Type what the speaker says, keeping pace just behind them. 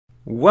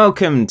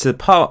Welcome to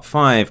part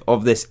 5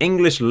 of this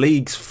English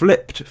League's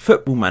Flipped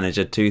Football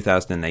Manager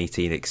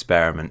 2018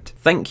 experiment.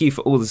 Thank you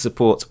for all the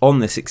support on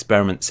this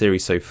experiment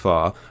series so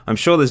far. I'm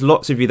sure there's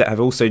lots of you that have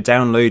also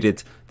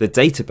downloaded the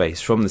database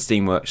from the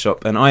Steam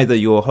Workshop, and either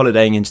you're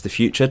holidaying into the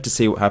future to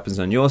see what happens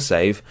on your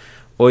save,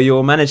 or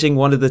you're managing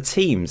one of the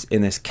teams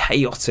in this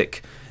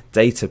chaotic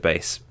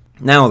database.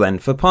 Now then,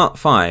 for part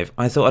 5,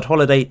 I thought I'd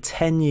holiday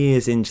 10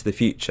 years into the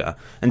future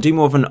and do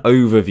more of an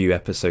overview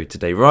episode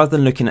today. Rather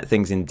than looking at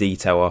things in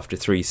detail after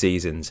 3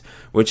 seasons,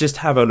 we'll just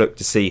have a look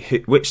to see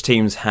which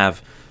teams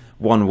have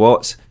won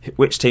what,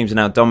 which teams are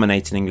now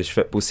dominating English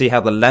football, see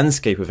how the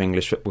landscape of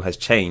English football has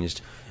changed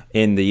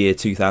in the year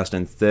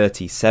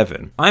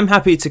 2037. I'm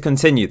happy to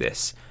continue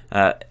this.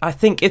 I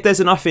think if there's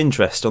enough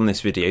interest on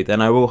this video,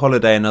 then I will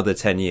holiday another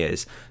 10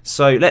 years.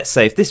 So let's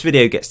say if this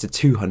video gets to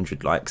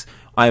 200 likes,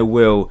 I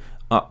will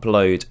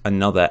upload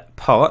another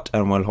part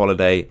and we'll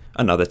holiday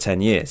another 10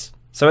 years.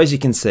 So as you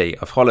can see,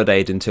 I've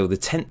holidayed until the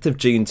 10th of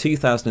June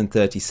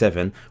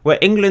 2037, where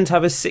England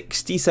have a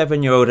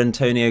 67-year-old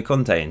Antonio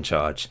Conte in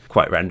charge.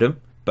 Quite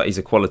random, but he's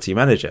a quality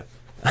manager.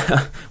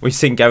 We've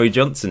seen Gary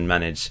Johnson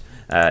manage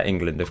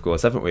England, of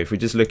course, haven't we? If we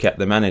just look at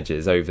the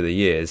managers over the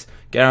years,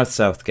 Gareth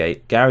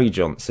Southgate, Gary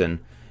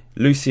Johnson,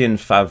 Lucien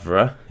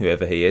Favre,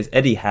 whoever he is,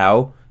 Eddie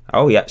Howe.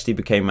 Oh, he actually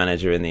became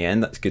manager in the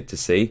end, that's good to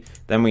see.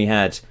 Then we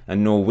had a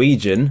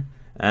Norwegian,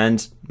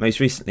 and most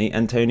recently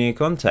Antonio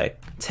Conte.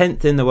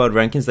 10th in the world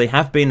rankings. They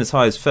have been as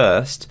high as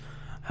first.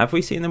 Have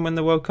we seen them win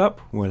the World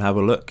Cup? We'll have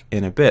a look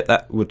in a bit.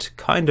 That would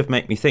kind of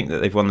make me think that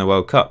they've won the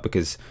World Cup,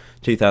 because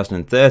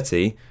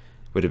 2030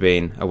 would have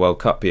been a World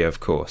Cup year,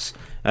 of course.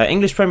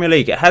 English Premier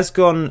League, it has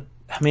gone,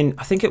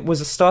 I think it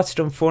was started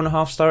on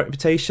 4.5-star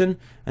reputation,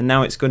 and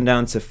now it's gone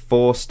down to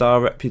 4-star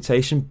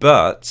reputation,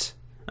 but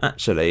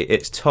actually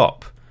it's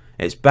top.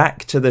 It's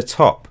back to the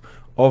top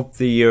of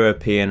the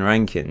European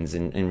rankings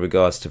in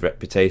regards to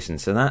reputation,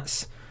 so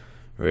that's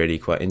really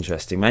quite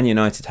interesting. Man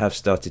United have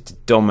started to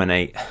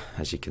dominate,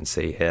 as you can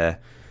see here.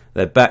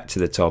 They're back to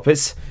the top.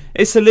 It's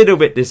a little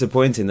bit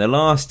disappointing. The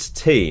last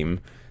team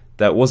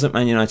that wasn't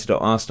Man United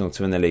or Arsenal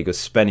to win the league was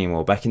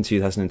Spennymoor back in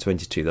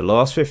 2022. The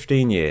last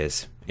 15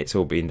 years, it's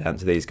all been down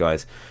to these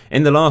guys.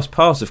 In the last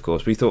pass, of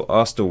course, we thought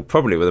Arsenal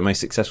probably were the most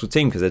successful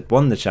team because they'd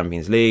won the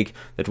Champions League,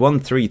 they'd won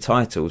 3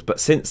 titles, but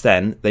since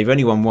then, they've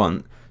only won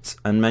 1,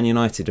 and Man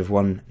United have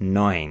won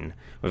 9,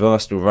 with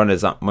Arsenal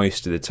runners up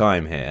most of the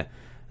time here.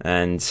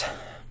 And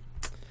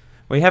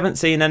we haven't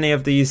seen any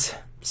of these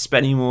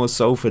Spennymoor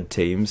Salford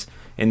teams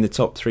in the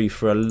top 3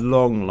 for a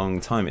long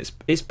time.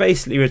 It's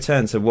basically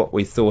returned to what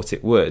we thought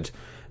it would,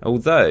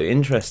 although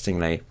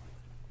interestingly,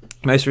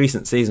 most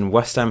recent season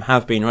West Ham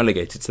have been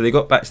relegated, so they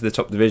got back to the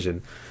top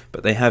division,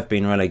 but they have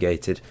been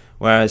relegated,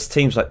 whereas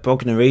teams like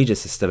Bognor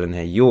Regis are still in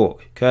here.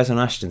 York, Curzon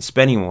Ashton,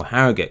 Spennymoor,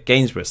 Harrogate,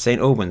 Gainsborough, St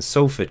Albans,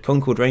 Salford,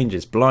 Concord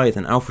Rangers, Blyth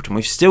and Alfreton.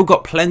 We've still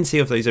got plenty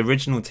of those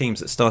original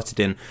teams that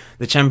started in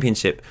the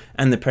Championship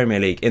and the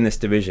Premier League in this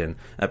division.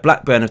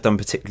 Blackburn have done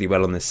particularly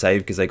well on this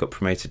save because they got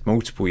promoted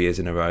multiple years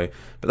in a row,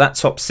 but that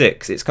top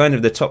 6, it's kind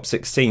of the top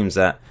 6 teams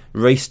that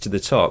race to the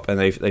top, and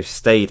they've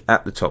stayed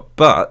at the top.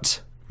 But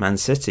Man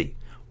City,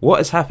 what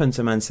has happened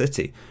to Man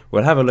City?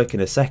 We'll have a look in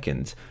a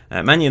second.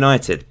 Man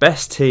United,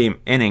 best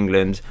team in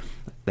England.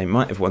 They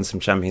might have won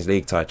some Champions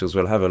League titles.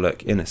 We'll have a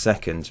look in a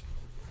second.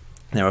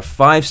 They're a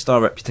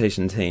 5-star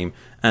reputation team,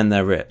 and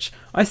they're rich.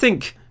 I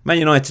think Man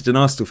United and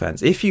Arsenal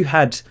fans, if you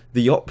had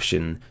the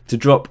option to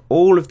drop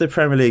all of the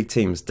Premier League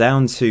teams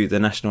down to the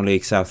National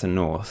League South and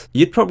North,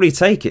 you'd probably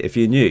take it if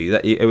you knew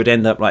that it would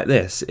end up like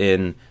this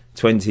in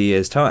 20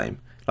 years' time.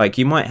 Like,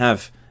 you might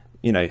have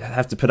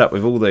to put up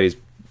with all those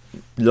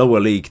lower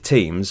league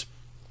teams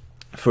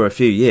for a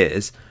few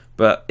years,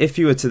 but if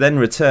you were to then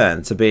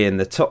return to being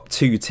the top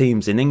 2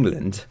 teams in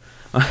England,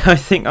 I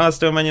think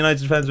Arsenal and Man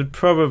United fans would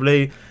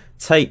probably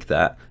take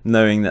that,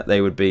 knowing that they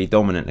would be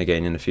dominant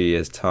again in a few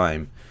years'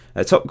 time.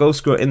 Top goal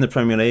scorer in the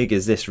Premier League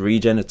is this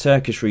regen, a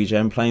Turkish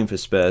regen playing for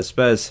Spurs.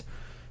 Spurs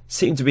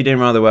seem to be doing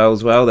rather well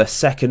as well. They're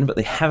second, but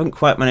they haven't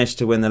quite managed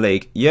to win the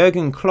league.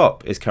 Jurgen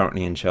Klopp is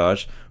currently in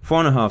charge.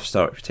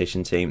 4.5-star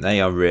reputation team.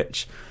 They are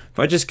rich. If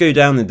I just go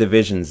down the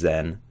divisions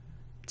then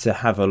to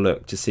have a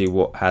look to see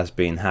what has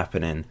been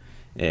happening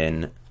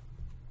in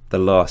the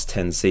last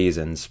 10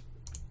 seasons.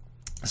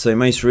 So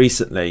most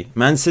recently,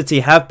 Man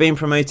City have been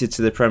promoted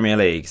to the Premier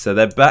League, so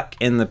they're back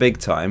in the big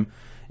time.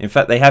 In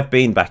fact, they have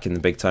been back in the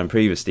big time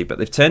previously, but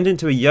they've turned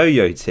into a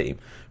yo-yo team.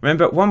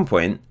 Remember, at one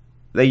point,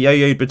 they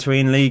yo-yoed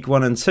between League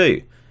 1 and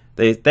 2.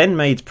 They then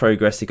made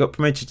progress, they got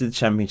promoted to the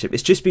Championship.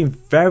 It's just been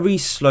very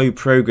slow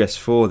progress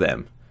for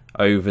them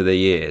over the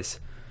years.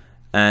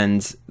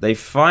 And they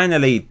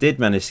finally did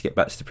manage to get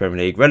back to the Premier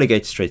League,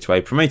 relegated straight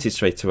away, promoted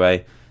straight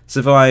away,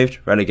 survived,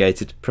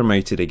 relegated,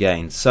 promoted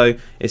again. So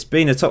it's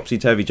been a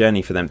topsy-turvy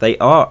journey for them. They've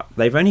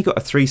only got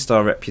a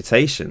 3-star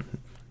reputation,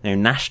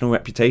 national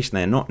reputation.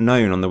 They're not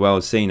known on the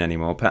world scene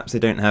anymore. Perhaps they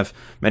don't have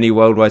many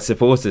worldwide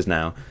supporters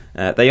now.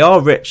 They are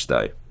rich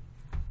though.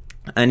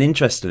 And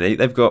interestingly,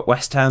 they've got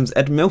West Ham's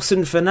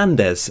Edmilson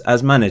Fernandez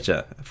as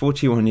manager,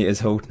 41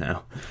 years old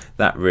now.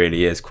 That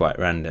really is quite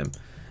random.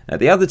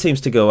 The other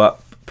teams to go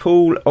up: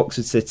 Poole,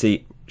 Oxford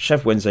City,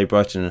 Sheffield Wednesday,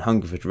 Brighton and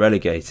Hungerford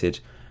relegated.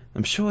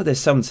 I'm sure there's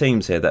some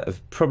teams here that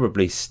have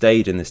probably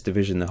stayed in this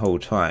division the whole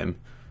time.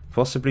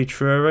 Possibly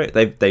Truro.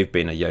 They've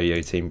been a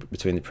yo-yo team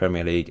between the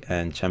Premier League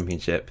and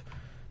Championship.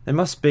 There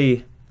must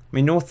be...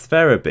 North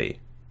Ferriby.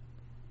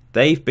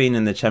 They've been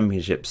in the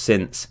Championship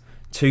since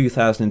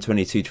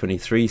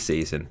 2022-23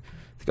 season.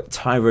 They've got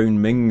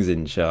Tyrone Mings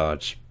in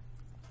charge.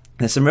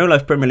 There's some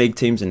real-life Premier League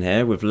teams in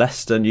here with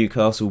Leicester,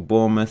 Newcastle,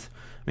 Bournemouth.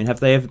 Have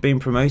they ever been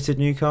promoted,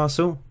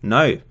 Newcastle?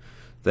 No.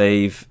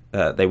 They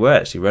were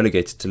actually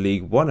relegated to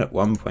League One at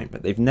one point,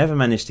 but they've never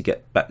managed to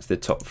get back to the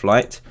top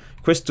flight.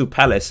 Crystal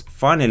Palace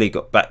finally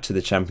got back to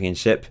the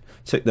Championship.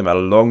 Took them a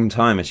long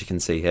time, as you can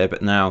see here,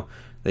 but now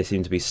they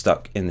seem to be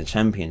stuck in the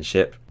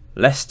Championship.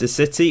 Leicester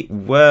City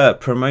were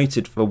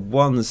promoted for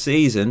one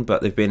season,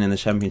 but they've been in the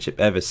Championship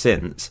ever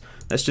since.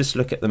 Let's just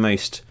look at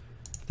the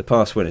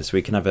past winners so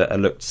we can have a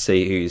look to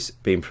see who's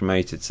been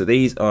promoted. So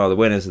these are the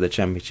winners of the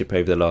Championship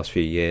over the last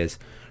few years,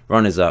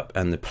 runners-up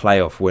and the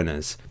playoff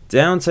winners.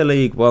 Down to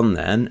League One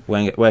then,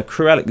 where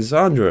Crewe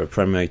Alexandra are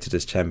promoted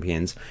as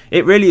champions.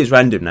 It really is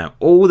random now.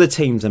 All the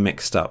teams are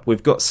mixed up.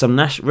 We've got some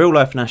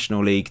real-life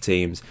National League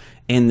teams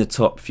in the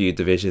top few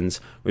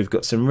divisions. We've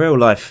got some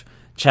real-life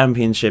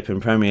Championship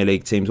and Premier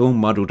League teams all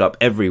muddled up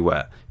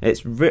everywhere.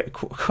 It's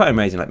quite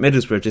amazing. Like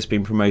Middlesbrough have just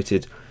been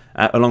promoted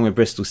along with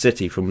Bristol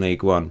City from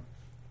League One.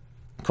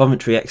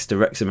 Coventry, Exeter,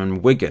 Wrexham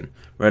and Wigan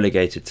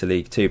relegated to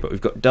League Two. But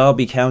we've got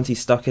Derby County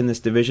stuck in this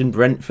division,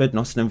 Brentford,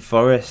 Nottingham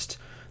Forest.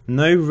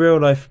 No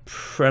real-life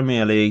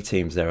Premier League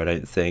teams there, I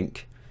don't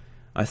think.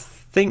 I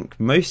think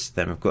most of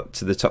them have got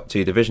to the top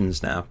two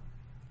divisions now.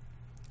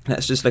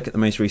 Let's just look at the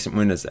most recent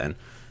winners then.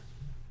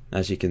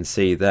 As you can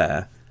see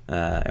there,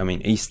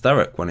 East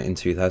Thurrock won it in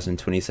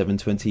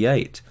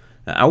 2027-28.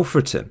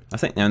 Alfreton, I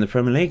think they're in the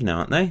Premier League now,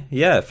 aren't they?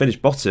 Yeah,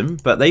 finished bottom,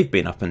 but they've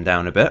been up and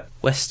down a bit.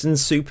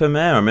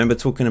 Weston-super-Mare, I remember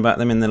talking about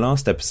them in the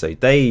last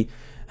episode. They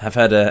have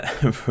had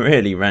a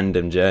really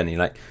random journey.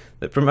 Like,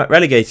 they're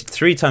relegated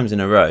 3 times in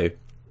a row,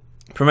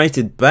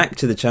 promoted back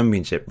to the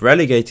Championship,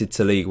 relegated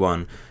to League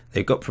One.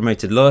 They got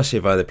promoted last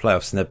year via the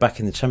playoffs and they're back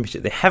in the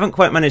Championship. They haven't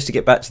quite managed to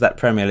get back to that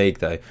Premier League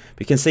though. But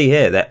you can see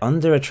here they're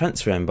under a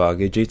transfer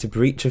embargo due to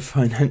breach of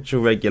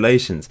financial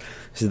regulations.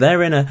 So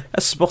they're in a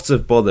spot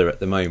of bother at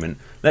the moment.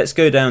 Let's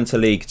go down to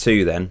League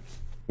 2 then,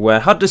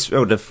 where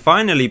Huddersfield have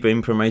finally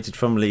been promoted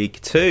from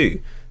League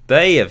 2.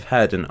 They have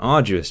had an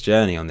arduous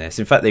journey on this.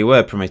 In fact, they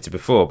were promoted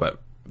before,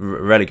 but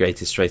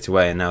relegated straight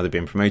away, and now they've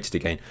been promoted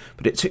again.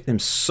 But it took them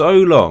so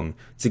long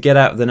to get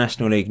out of the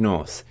National League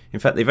North. In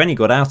fact, they've only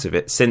got out of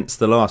it since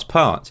the last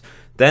part.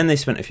 Then they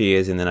spent a few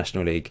years in the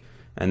National League,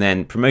 and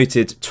then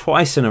promoted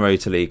twice in a row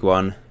to League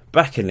One,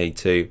 back in League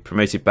Two,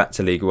 promoted back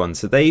to League One.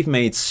 So they've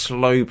made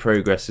slow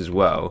progress as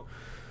well.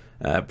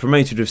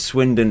 Promoted with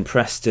Swindon,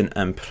 Preston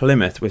and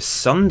Plymouth, with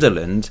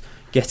Sunderland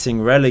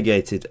getting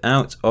relegated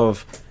out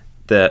of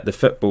the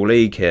Football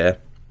League here.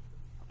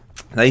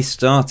 They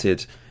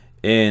started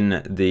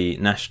in the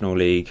National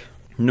League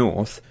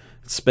North,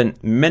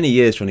 spent many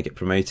years trying to get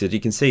promoted. You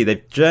can see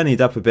they've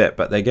journeyed up a bit,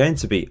 but they're going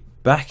to be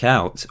back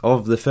out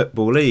of the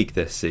Football League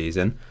this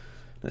season.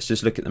 Let's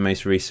just look at the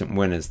most recent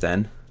winners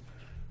then.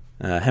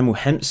 Hemel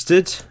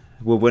Hempstead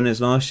were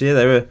winners last year.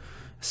 They were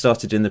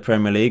started in the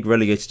Premier League,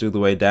 relegated all the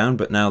way down,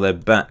 but now they're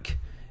back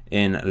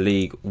in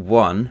League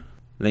One.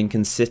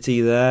 Lincoln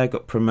City there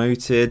got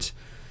promoted.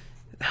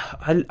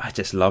 I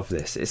just love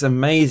this. It's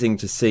amazing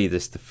to see the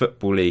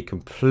Football League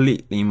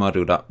completely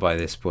muddled up by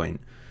this point.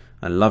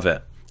 I love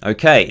it.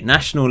 Okay,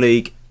 National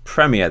League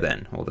Premier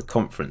then, or the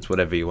Conference,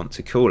 whatever you want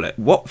to call it.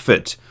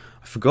 Watford.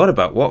 I forgot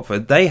about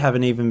Watford. They've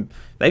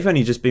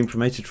only just been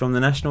promoted from the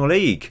National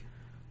League.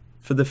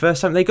 For the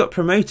first time, they got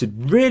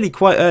promoted really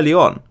quite early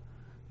on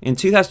in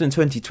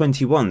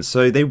 2020-21.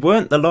 So they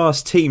weren't the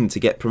last team to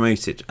get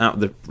promoted out of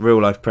the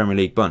real-life Premier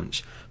League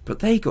bunch. But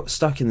they got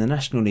stuck in the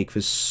National League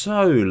for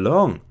so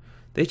long.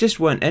 They just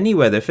weren't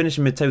anywhere. They finished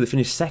mid-table. They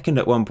finished second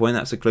at one point.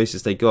 That's the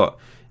closest they got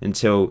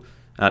until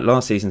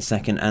last season,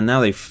 second. And now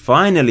they've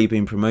finally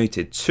been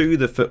promoted to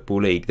the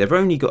Football League. They've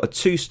only got a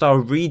 2-star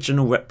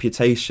regional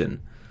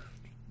reputation.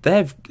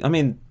 They're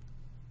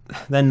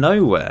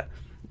nowhere.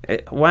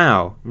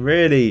 Wow,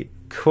 really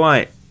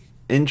quite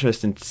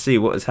interesting to see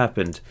what has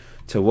happened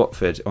to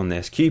Watford on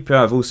this.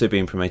 QPR have also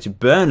been promoted.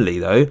 Burnley,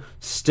 though,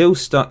 still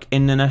stuck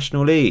in the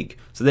National League.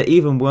 So they're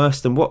even worse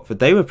than Watford.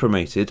 They were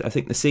promoted, I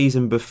think, the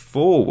season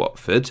before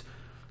Watford.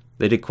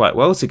 They did quite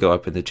well to go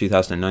up in the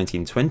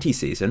 2019-20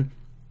 season.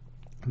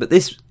 But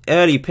this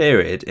early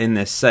period in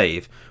this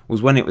save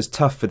was when it was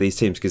tough for these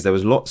teams, because there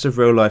was lots of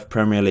real-life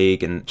Premier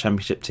League and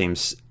Championship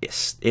teams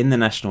in the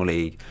National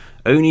League.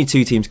 Only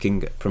 2 teams can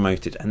get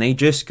promoted, and they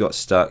just got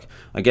stuck.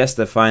 I guess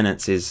their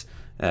finances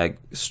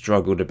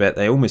struggled a bit.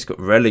 They almost got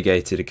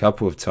relegated a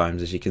couple of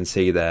times, as you can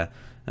see there.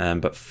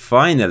 But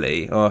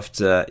finally,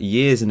 after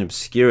years in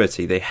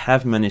obscurity, they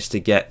have managed to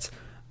get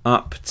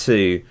up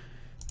to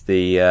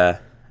the...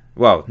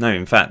 well, no,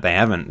 in fact, they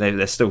haven't.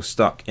 They're still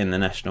stuck in the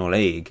National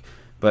League.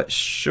 but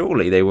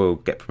surely they will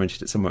get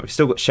promoted at some point. We've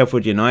still got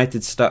Sheffield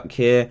United stuck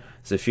here.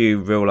 There's a few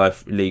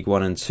real-life League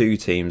 1 and 2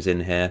 teams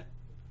in here.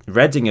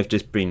 Reading have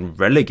just been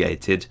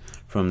relegated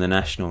from the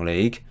National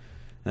League.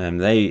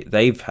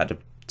 They've had a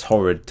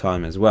torrid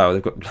time as well.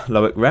 They've got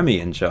Loic Remy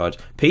in charge.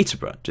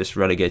 Peterborough just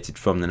relegated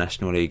from the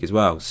National League as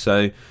well.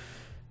 So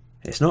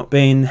it's not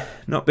been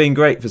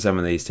great for some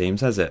of these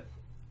teams, has it?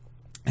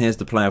 Here's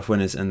the playoff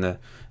winners and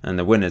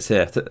the winners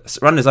here.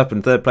 Runners up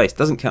in third place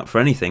doesn't count for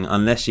anything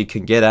unless you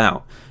can get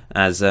out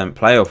as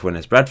playoff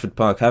winners. Bradford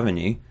Park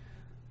Avenue,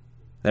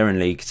 they're in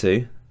League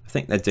 2. I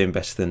think they're doing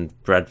better than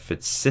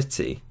Bradford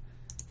City.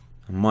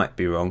 I might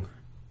be wrong.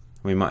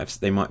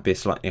 They might be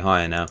slightly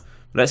higher now.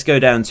 Let's go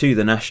down to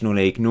the National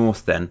League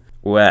North then,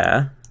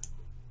 where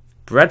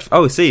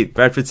Bradford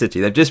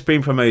City. They've just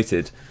been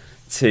promoted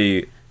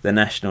to the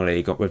National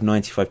League with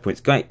 95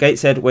 points.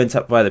 Gateshead went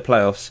up via the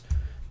playoffs.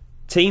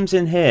 Teams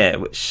in here,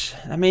 which,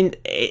 I mean,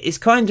 it's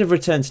kind of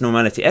returned to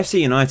normality.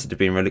 FC United have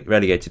been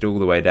relegated all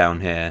the way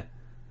down here.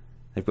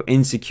 They've got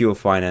insecure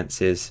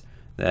finances.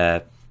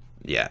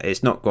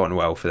 It's not gone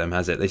well for them,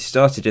 has it? They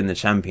started in the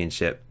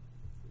Championship,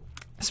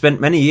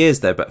 spent many years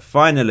there, but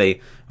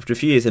finally, after a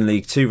few years in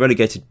League 2,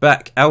 relegated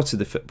back out of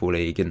the Football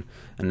League, and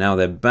now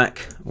they're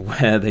back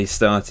where they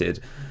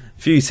started.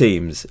 Few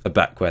teams are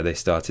back where they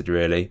started,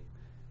 really.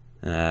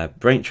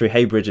 Braintree,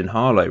 Heybridge and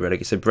Harlow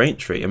relegated. So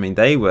Braintree, I mean,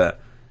 they were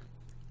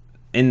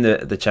in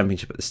the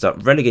Championship at the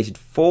start, relegated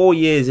 4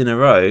 years in a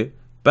row,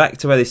 back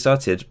to where they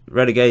started,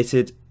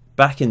 relegated,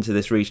 back into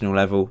this regional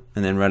level,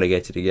 and then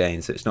relegated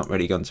again. So it's not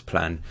really gone to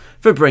plan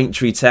for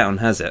Braintree Town,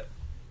 has it?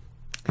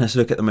 Let's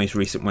look at the most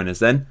recent winners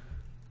then.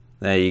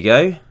 There you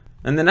go.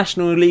 And the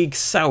National League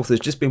South has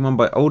just been won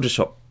by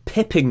Aldershot,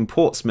 pipping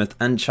Portsmouth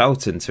and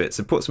Charlton to it.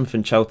 So Portsmouth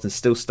and Charlton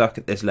still stuck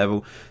at this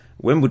level.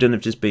 Wimbledon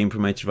have just been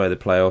promoted by the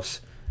playoffs.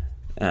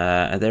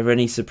 Are there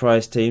any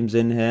surprise teams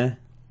in here?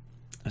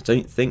 I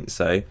don't think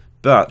so.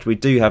 But we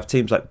do have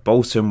teams like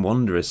Bolton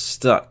Wanderers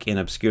stuck in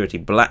obscurity.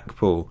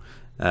 Blackpool,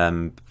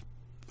 a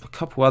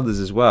couple others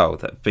as well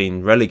that have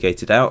been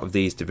relegated out of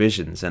these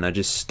divisions and are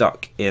just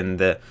stuck in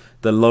the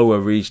lower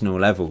regional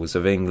levels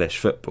of English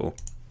football.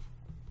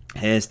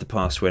 Here's the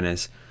past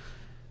winners,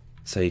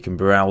 so you can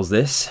browse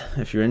this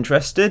if you're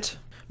interested.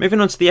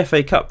 Moving on to the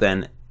FA Cup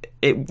then,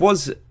 it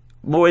was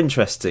more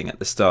interesting at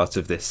the start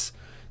of this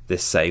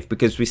save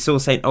because we saw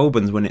St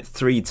Albans win it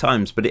 3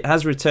 times, but it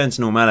has returned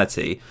to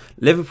normality.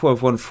 Liverpool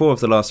have won 4 of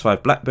the last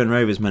 5. Blackburn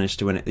Rovers managed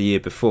to win it the year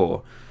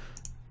before.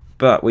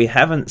 But we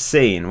haven't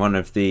seen one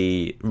of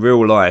the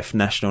real-life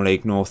National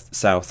League North,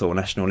 South or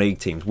National League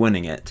teams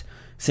winning it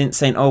since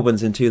St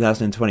Albans in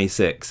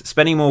 2026.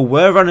 Spennymoor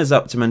were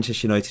runners-up to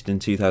Manchester United in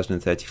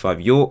 2035.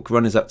 York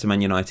runners-up to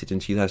Man United in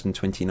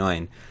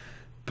 2029.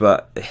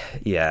 But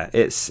yeah,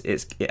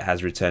 it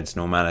has returned to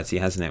normality,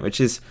 hasn't it?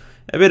 Which is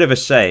a bit of a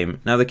shame.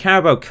 Now, the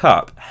Carabao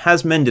Cup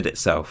has mended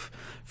itself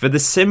for the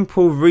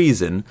simple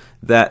reason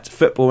that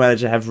Football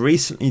Manager have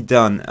recently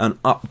done an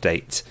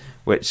update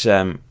which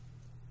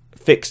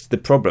fixed the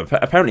problem.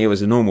 Apparently, it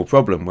was a normal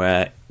problem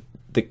where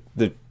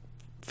the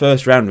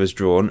first round was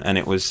drawn and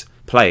it was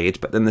played,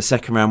 but then the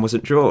second round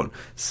wasn't drawn.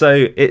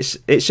 So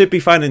it should be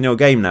fine in your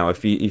game now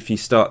if you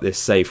start this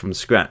save from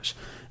scratch.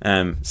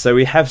 So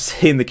we have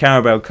seen the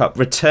Carabao Cup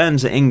return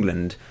to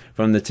England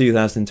from the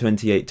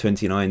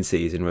 2028-29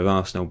 season with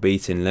Arsenal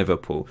beating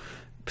Liverpool.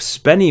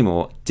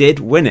 Spennymoor did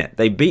win it.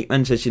 They beat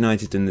Manchester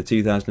United in the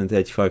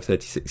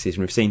 2035-36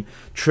 season. We've seen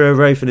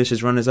Truro finish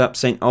as runners-up,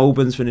 St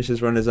Albans finish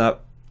as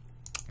runners-up.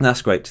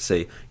 That's great to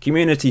see.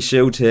 Community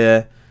Shield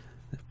here.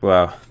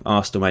 Well,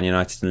 Arsenal, Man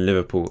United and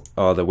Liverpool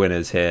are the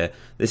winners here.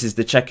 This is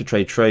the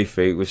Checkatrade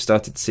Trophy. We've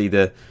started to see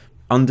the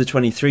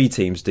under-23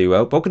 teams do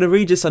well. Bognor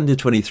Regis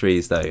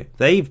under-23s, though.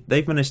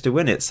 They've managed to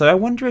win it. So I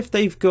wonder if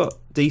they've got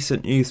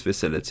decent youth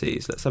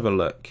facilities. Let's have a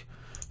look.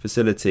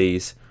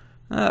 Facilities.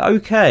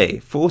 Okay.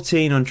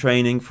 14 on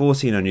training,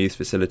 14 on youth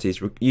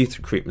facilities. Youth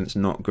recruitment's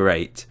not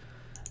great.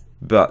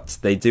 But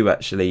they do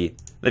actually...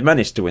 They've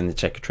managed to win the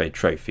Checkatrade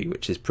Trophy,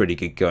 which is pretty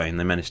good going.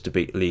 They managed to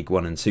beat League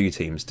 1 and 2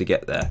 teams to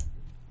get there.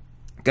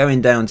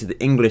 Going down to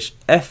the English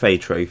FA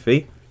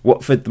Trophy.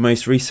 Watford, the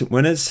most recent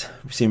winners.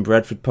 We've seen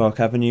Bradford Park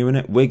Avenue in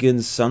it.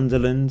 Wigan,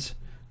 Sunderland,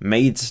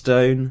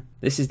 Maidstone.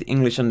 This is the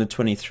English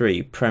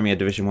Under-23 Premier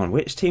Division 1.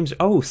 Which teams...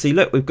 Oh, see,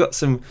 look, we've got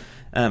some...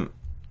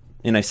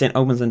 St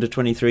Albans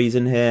Under-23s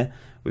in here.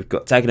 We've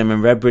got Dagenham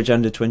and Redbridge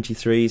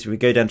Under-23s. We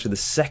go down to the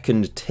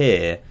second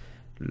tier.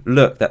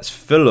 Look, that's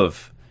full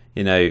of...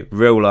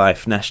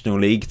 real-life National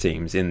League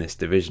teams in this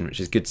division, which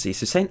is good to see.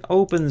 So St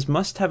Albans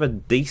must have a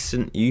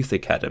decent youth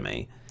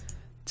academy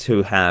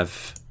to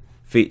have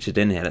featured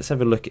in here. Let's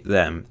have a look at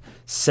them.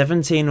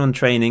 17 on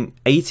training,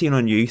 18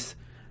 on youth,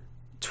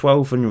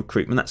 12 on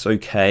recruitment. That's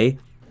okay.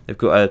 They've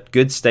got a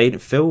good stadium.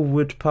 Phil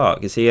Wood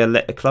Park. Is he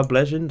a club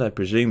legend? I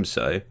presume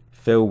so.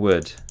 Phil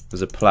Wood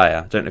was a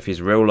player. I don't know if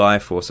he's real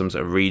life or some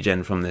sort of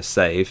regen from this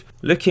save.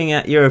 Looking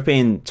at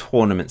European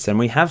tournaments, then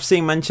we have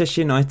seen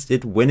Manchester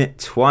United win it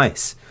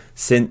twice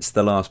since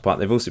the last part.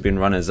 They've also been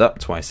runners-up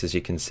twice, as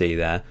you can see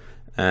there.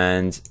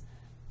 And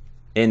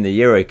in the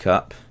Euro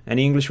Cup.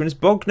 Any English winners?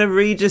 Bognor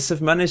Regis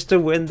have managed to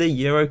win the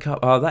Euro Cup.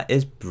 Oh, that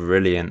is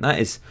brilliant.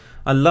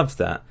 I love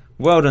that.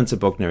 Well done to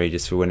Bognor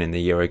Regis for winning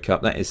the Euro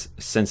Cup. That is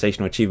a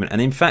sensational achievement.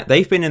 And in fact,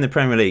 they've been in the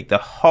Premier League the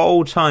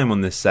whole time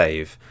on this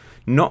save.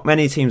 Not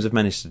many teams have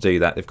managed to do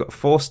that. They've got a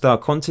 4-star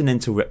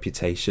continental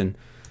reputation,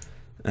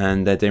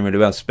 and they're doing really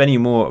well.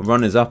 Spennymoor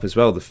runners-up as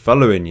well the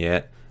following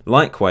year.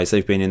 Likewise,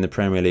 they've been in the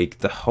Premier League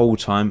the whole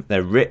time.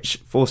 They're rich,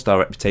 4-star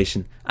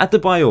reputation.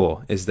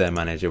 Adebayor is their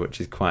manager, which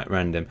is quite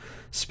random.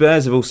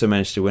 Spurs have also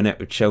managed to win it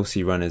with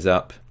Chelsea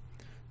runners-up.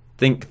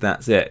 Think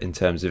that's it in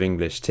terms of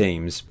English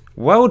teams.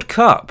 World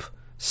Cup!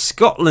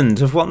 Scotland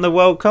have won the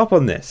World Cup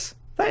on this.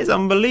 That is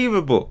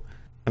unbelievable.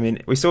 I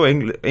mean, we saw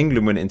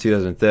England win it in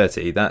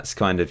 2030. That's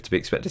kind of to be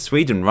expected.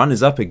 Sweden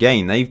runners-up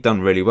again. They've done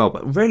really well,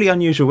 but really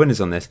unusual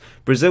winners on this.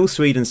 Brazil,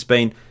 Sweden,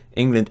 Spain,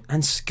 England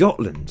and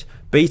Scotland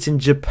beating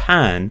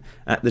Japan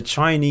at the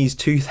Chinese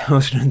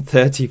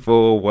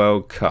 2034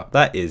 World Cup.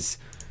 That is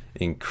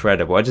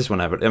incredible. I just want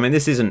to have it. I mean,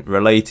 this isn't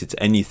related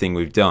to anything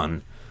we've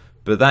done,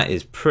 but that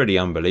is pretty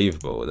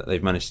unbelievable that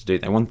they've managed to do.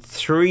 They won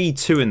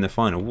 3-2 in the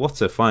final.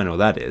 What a final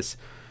that is.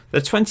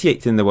 They're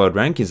 28th in the world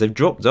rankings. They've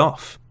dropped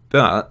off.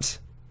 But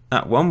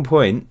at one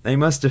point, they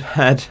must have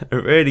had a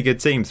really good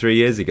team 3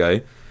 years ago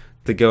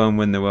to go and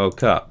win the World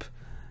Cup.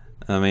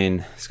 I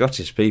mean,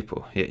 Scottish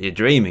people, you're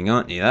dreaming,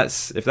 aren't you?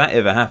 If that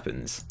ever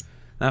happens,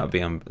 that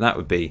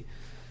would be,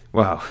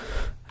 wow,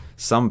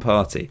 some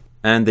party.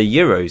 And the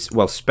Euros,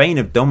 well, Spain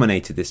have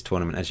dominated this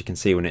tournament, as you can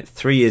see, winning it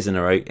 3 years in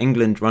a row.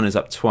 England runners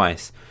up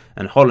twice,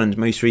 and Holland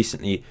most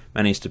recently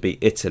managed to beat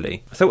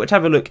Italy. I thought we'd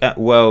have a look at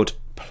World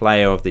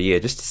Player of the Year,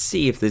 just to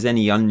see if there's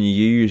any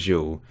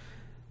unusual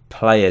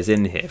players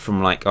in here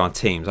from like our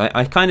teams.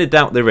 I kind of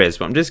doubt there is,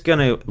 but I'm just going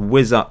to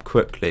whiz up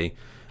quickly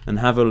and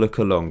have a look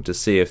along to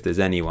see if there's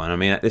anyone. I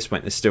mean, at this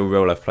point, there's still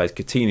real-life players.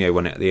 Coutinho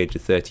won it at the age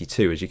of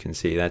 32, as you can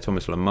see there.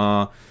 Thomas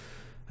Lemar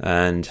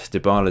and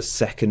Dybala's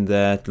second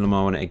there.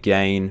 Lemar won it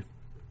again.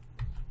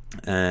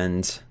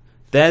 And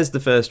there's the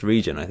first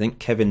region. I think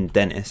Kevin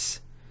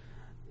Dennis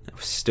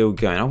still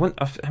going.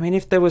 I mean,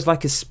 if there was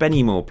like a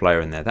Spennymoor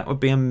player in there, that would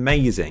be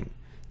amazing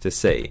to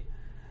see.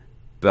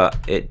 But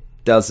it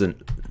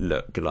doesn't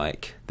look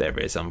like there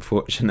is,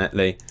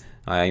 unfortunately.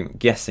 I'm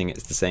guessing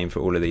it's the same for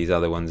all of these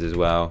other ones as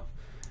well.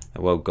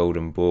 A World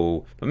Golden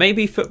Ball. But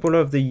maybe Footballer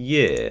of the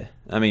Year.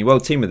 I mean,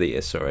 World Team of the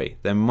Year, sorry.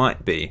 There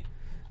might be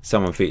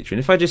someone featuring.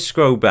 If I just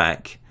scroll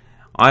back,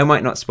 I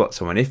might not spot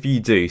someone. If you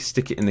do,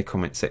 stick it in the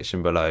comment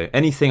section below.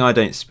 Anything I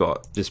don't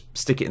spot, just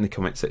stick it in the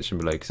comment section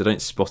below, because I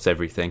don't spot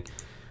everything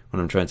when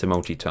I'm trying to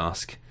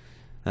multitask.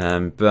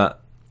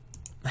 But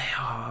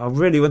I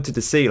really wanted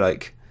to see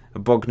like a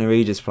Bognor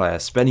Regis player, a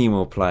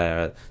Spennymoor player,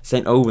 a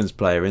St Albans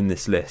player in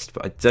this list,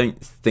 but I don't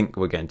think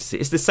we're going to see.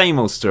 It's the same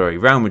old story.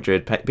 Real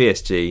Madrid,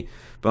 PSG,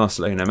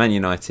 Barcelona, Man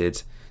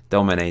United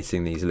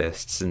dominating these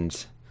lists,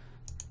 and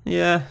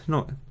yeah,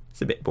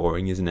 it's a bit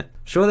boring, isn't it?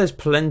 Sure, there's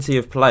plenty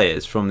of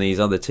players from these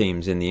other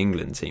teams in the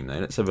England team though.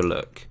 Let's have a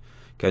look.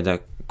 Go down.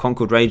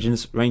 Concord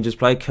Rangers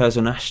player,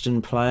 Curzon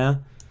Ashton player.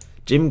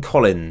 Jim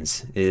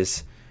Collins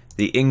is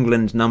the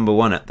England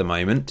 #1 at the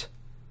moment.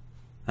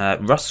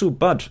 Russell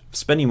Budd,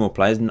 Spennymoor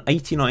players, and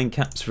 89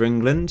 caps for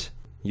England.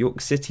 York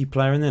City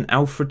player, and then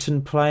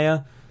Alfreton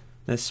player.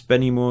 There's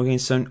Spennymoor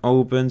against St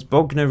Albans.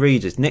 Bognor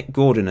Regis, Nick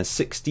Gordon has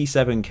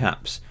 67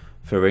 caps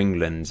for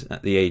England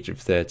at the age of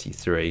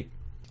 33.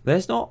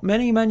 There's not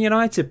many Man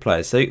United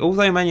players. So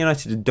although Man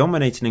United are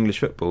dominating English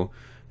football,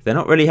 they're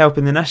not really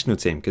helping the national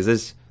team because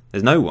there's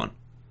no one.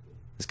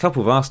 There's a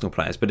couple of Arsenal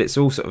players, but it's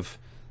all sort of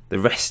the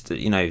rest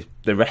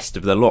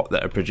of the lot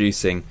that are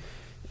producing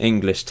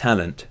English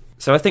talent.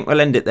 So I think we'll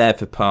end it there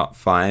for part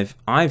 5.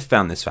 I've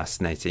found this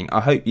fascinating.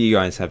 I hope you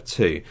guys have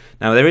too.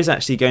 Now there is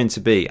actually going to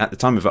be, at the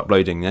time of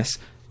uploading this,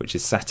 which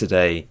is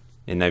Saturday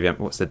in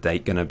November. What's the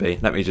date going to be?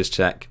 Let me just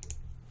check.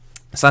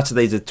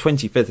 Saturday the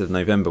 25th of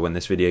November when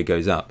this video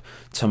goes up.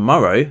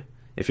 Tomorrow,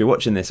 if you're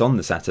watching this on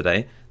the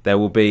Saturday, there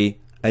will be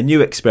a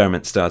new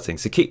experiment starting.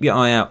 So keep your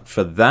eye out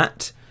for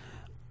that.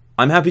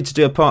 I'm happy to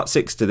do a part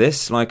 6 to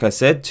this. Like I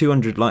said,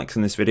 200 likes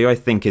on this video I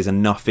think is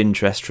enough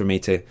interest for me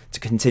to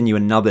continue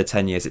another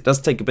 10 years. It does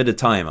take a bit of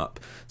time up,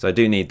 so I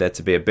do need there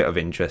to be a bit of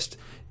interest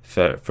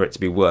for it to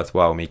be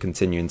worthwhile me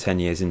continuing 10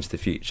 years into the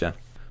future.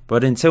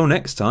 But until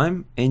next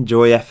time,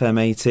 enjoy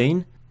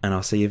FM18, and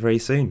I'll see you very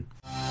soon.